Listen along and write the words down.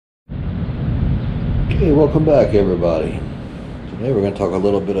Hey, welcome back everybody. Today we're going to talk a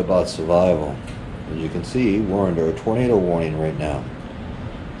little bit about survival. As you can see, we're under a tornado warning right now.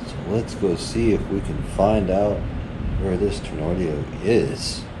 So let's go see if we can find out where this tornado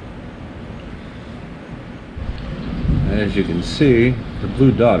is. As you can see, the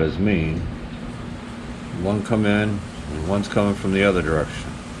blue dot is me. One come in and one's coming from the other direction.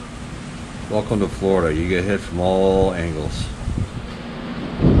 Welcome to Florida. You get hit from all angles.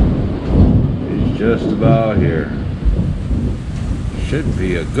 He's just about here. Should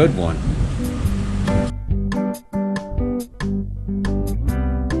be a good one.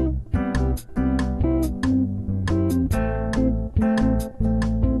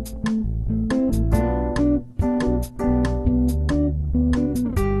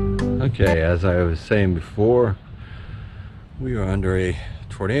 Okay, as I was saying before, we are under a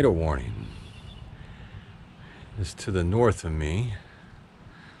tornado warning. It's to the north of me.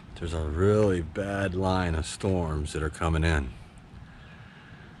 There's a really bad line of storms that are coming in.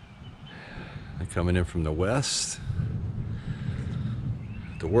 They're coming in from the west.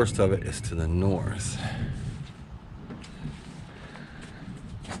 The worst of it is to the north.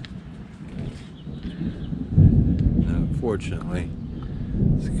 Unfortunately,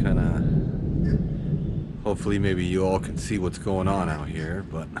 it's kind of, hopefully maybe you all can see what's going on out here,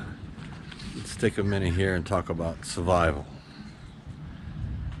 but let's take a minute here and talk about survival.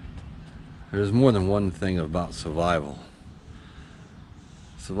 There's more than one thing about survival.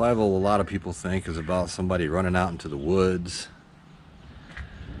 Survival, a lot of people think, is about somebody running out into the woods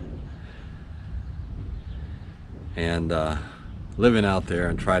and living out there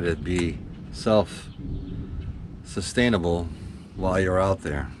and try to be self-sustainable while you're out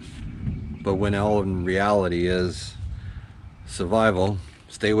there. But when all in reality is survival,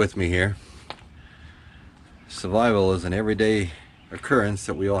 stay with me here, survival is an everyday occurrence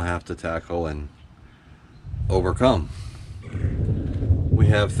that we all have to tackle and overcome. We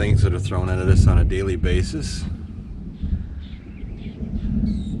have things that are thrown at us on a daily basis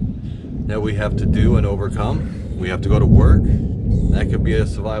that we have to do and overcome. We have to go to work. That could be a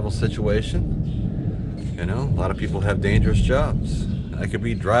survival situation. You know, a lot of people have dangerous jobs. That could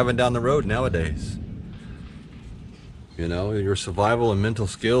be driving down the road nowadays. You know, your survival and mental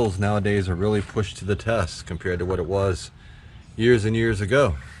skills nowadays are really pushed to the test compared to what it was years and years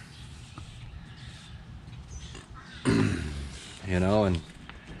ago. You know, and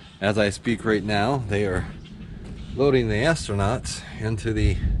as I speak right now, they are loading the astronauts into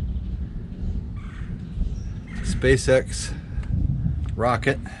the SpaceX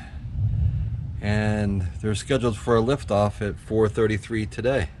rocket, and they're scheduled for a liftoff at 4:33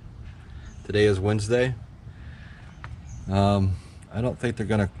 today. Today is Wednesday. I don't think they're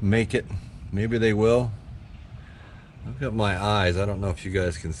gonna make it. Maybe they will. I've got my eyes, I don't know if you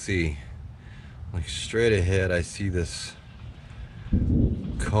guys can see, like straight ahead I see this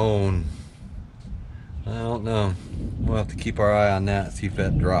cone. I don't know. We'll have to keep our eye on that, see if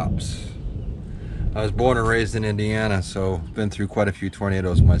that drops. I was born and raised in Indiana, so been through quite a few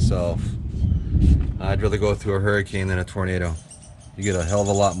tornadoes myself. I'd rather go through a hurricane than a tornado. You get a hell of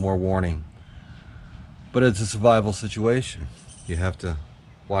a lot more warning. But it's a survival situation. You have to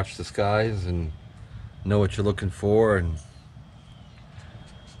watch the skies and know what you're looking for and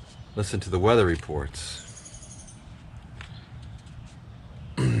listen to the weather reports.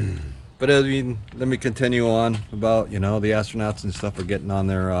 But I mean, let me continue on about, you know, the astronauts and stuff are getting on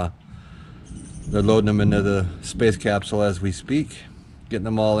their, they're loading them into the space capsule as we speak, getting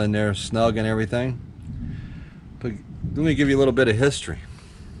them all in there snug and everything. But let me give you a little bit of history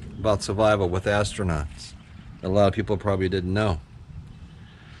about survival with astronauts that a lot of people probably didn't know.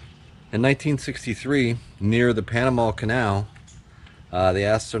 In 1963, near the Panama Canal, the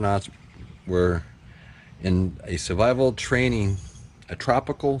astronauts were in a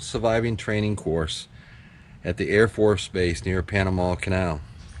tropical surviving training course at the Air Force Base near Panama Canal.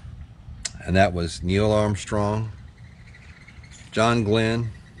 And that was Neil Armstrong, John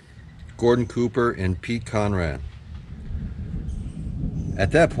Glenn, Gordon Cooper, and Pete Conrad.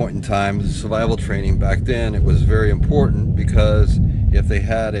 At that point in time, survival training back then, it was very important because if they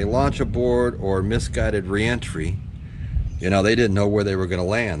had a launch aboard or misguided re-entry, you know, they didn't know where they were going to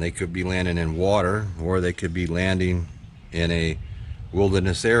land. They could be landing in water or they could be landing in a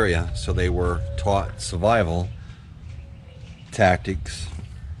wilderness area. So they were taught survival tactics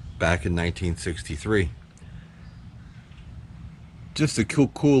back in 1963. Just a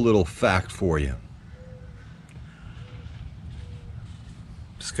cool little fact for you.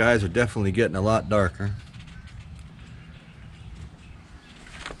 Skies are definitely getting a lot darker.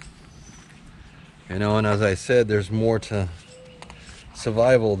 You know, and as I said, there's more to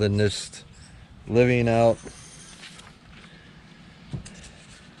survival than just living out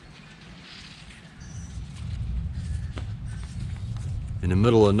in the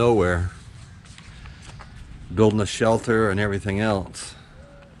middle of nowhere, building a shelter and everything else.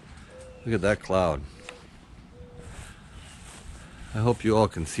 Look at that cloud. I hope you all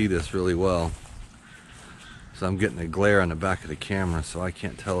can see this really well. So I'm getting a glare on the back of the camera, so I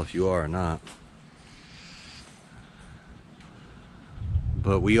can't tell if you are or not.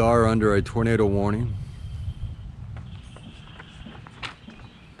 But we are under a tornado warning.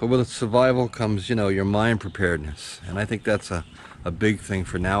 But with survival comes, you know, your mind preparedness. And I think that's a big thing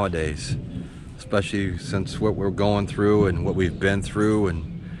for nowadays. Especially since what we're going through and what we've been through,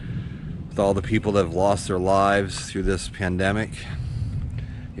 and with all the people that have lost their lives through this pandemic.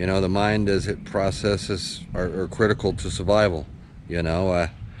 You know, the mind as it processes are critical to survival. You know,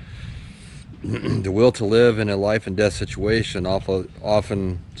 the will to live in a life and death situation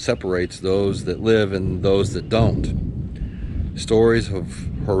often separates those that live and those that don't. Stories of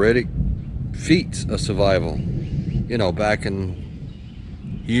horrific feats of survival, you know, back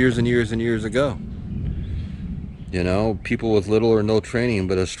in years and years and years ago. You know, people with little or no training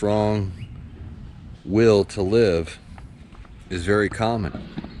but a strong will to live is very common.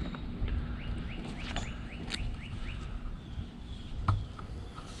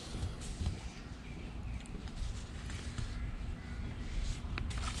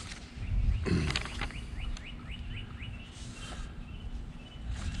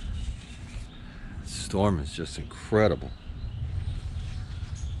 Storm is just incredible.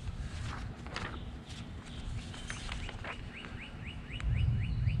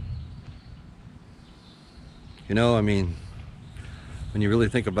 You know, I mean, when you really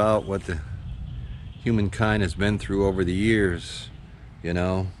think about what the humankind has been through over the years, you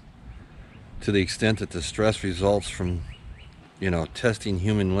know, to the extent that the stress results from, you know, testing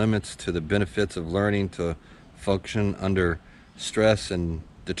human limits, to the benefits of learning to function under stress and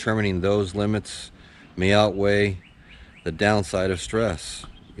determining those limits may outweigh the downside of stress.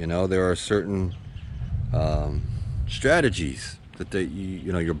 You know, there are certain strategies that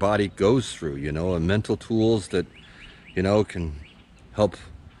you know, your body goes through, you know, and mental tools that, you know, can help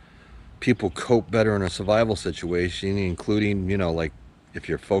people cope better in a survival situation, including, you know, like if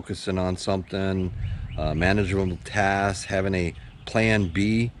you're focusing on something, manageable tasks, having a plan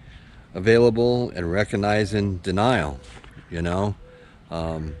B available, and recognizing denial. You know,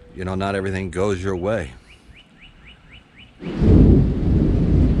 not everything goes your way. So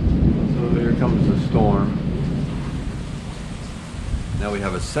here comes the storm. Now we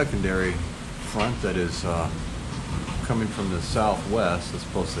have a secondary front that is coming from the southwest. That's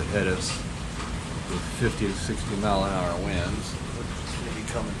supposed to hit us with 50 to 60 mile an hour winds. It's going to be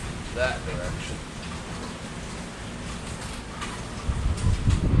coming from that direction.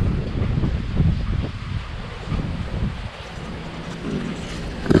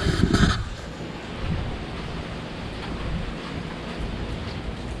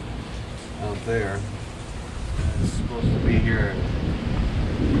 Out there. And it's supposed to be here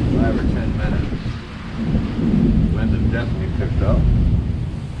in 5 or 10 minutes. Wind has definitely picked up.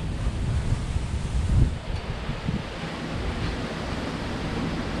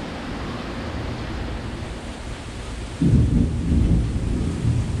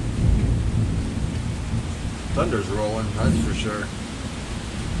 Thunder's rolling, that's for sure.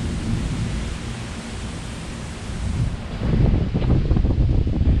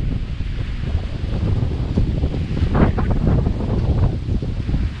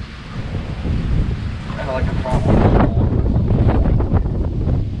 Kind of like a tropical storm.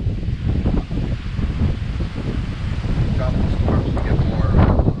 Tropical storms, you get more, I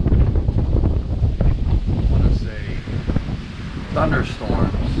want to say,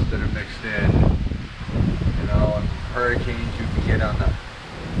 thunderstorms that are mixed in. And hurricanes, you can get on the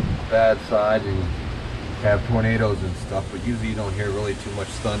bad side and have tornadoes and stuff, but usually you don't hear really too much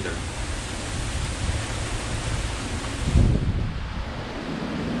thunder.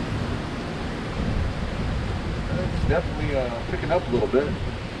 It's definitely picking up a little bit.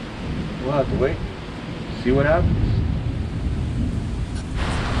 We'll have to wait, see what happens.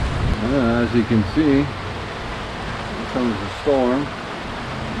 As you can see, here comes the storm.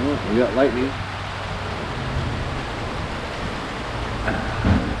 Oh, we got lightning.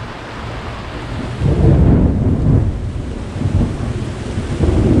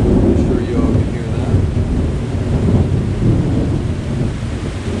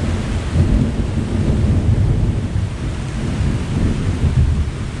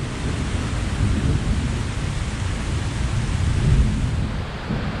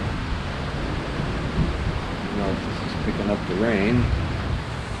 Picking up the rain.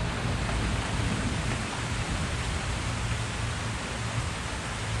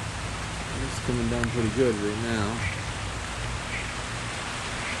 coming down pretty good right now.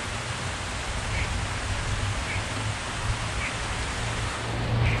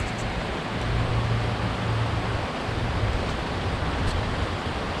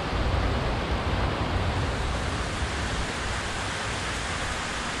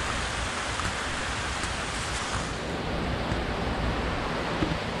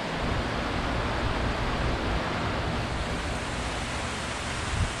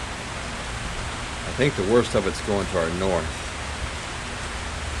 I think the worst of it's going to our north.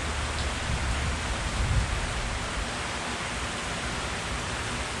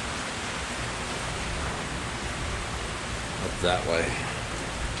 Up that way.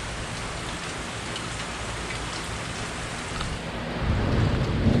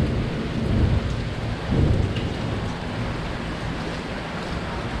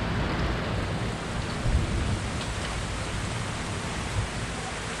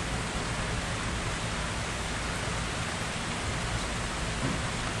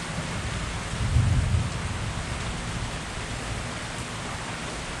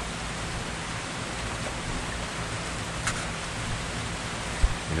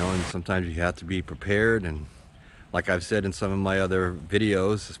 You know, and sometimes you have to be prepared, and like I've said in some of my other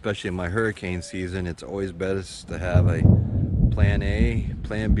videos, especially in my hurricane season, it's always best to have a plan A,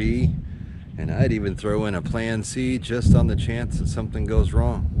 plan B, and I'd even throw in a plan C just on the chance that something goes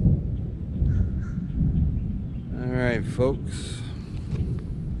wrong. Alright folks,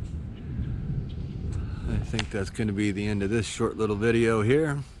 I think that's going to be the end of this short little video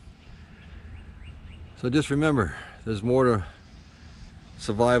here. So just remember, there's more to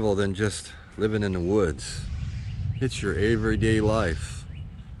survival than just living in the woods. It's your everyday life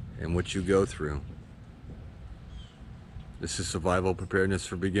and what you go through. This is Survival Preparedness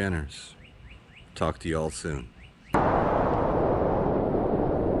for Beginners. Talk to you all soon.